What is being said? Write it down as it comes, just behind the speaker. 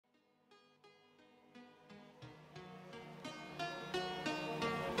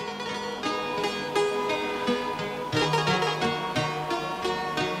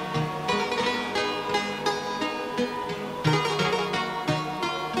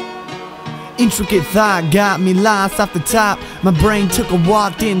Intricate thought got me lost off the top. My brain took a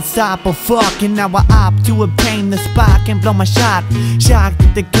walk, didn't stop, oh fuck. And now I opt to obtain the spot, can't blow my shot. Shocked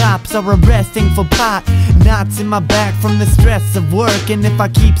that the cops are arresting for pot. Knots in my back from the stress of work. And if I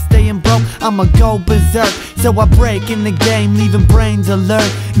keep staying broke, I'ma go berserk. So I break in the game, leaving brains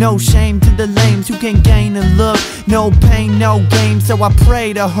alert. No shame to the lames who can gain a look. No pain, no game, so I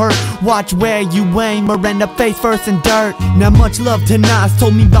pray to hurt. Watch where you aim or end up face first in dirt. Now much love to Nas,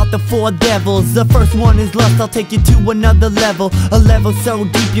 told me about the 4 devils. The first one is lust, I'll take you to another level. A level so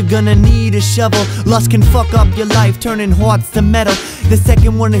deep you're gonna need a shovel. Lust can fuck up your life, turning hearts to metal. The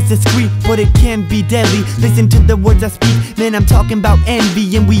second one is discreet, but it can be deadly. Listen to the words I speak, man, I'm talking about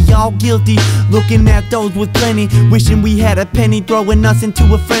envy. And we all guilty, looking at those with plenty, wishing we had a penny, throwing us into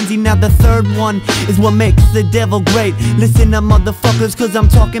a frenzy. Now the third one is what makes the devil great. Listen up motherfuckers, cause I'm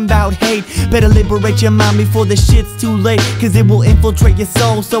talking about hate. Better liberate your mind before the shit's too late, cause it will infiltrate your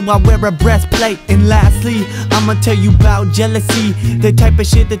soul, so I wear a breastplate. And lastly, I'ma tell you about jealousy. The type of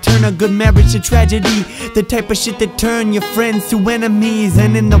shit that turn a good marriage to tragedy. The type of shit that turn your friends to enemies.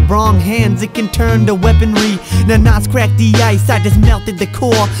 And in the wrong hands it can turn to weaponry. Now Nas cracked the ice, I just melted the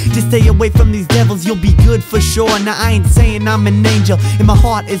core. Just stay away from these devils, you'll be good for sure. Now I ain't saying I'm an angel and my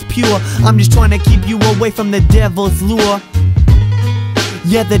heart is pure. I'm just trying to keep you away from the devil's lure.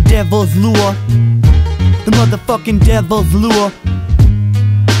 Yeah, the devil's lure. The motherfucking devil's lure.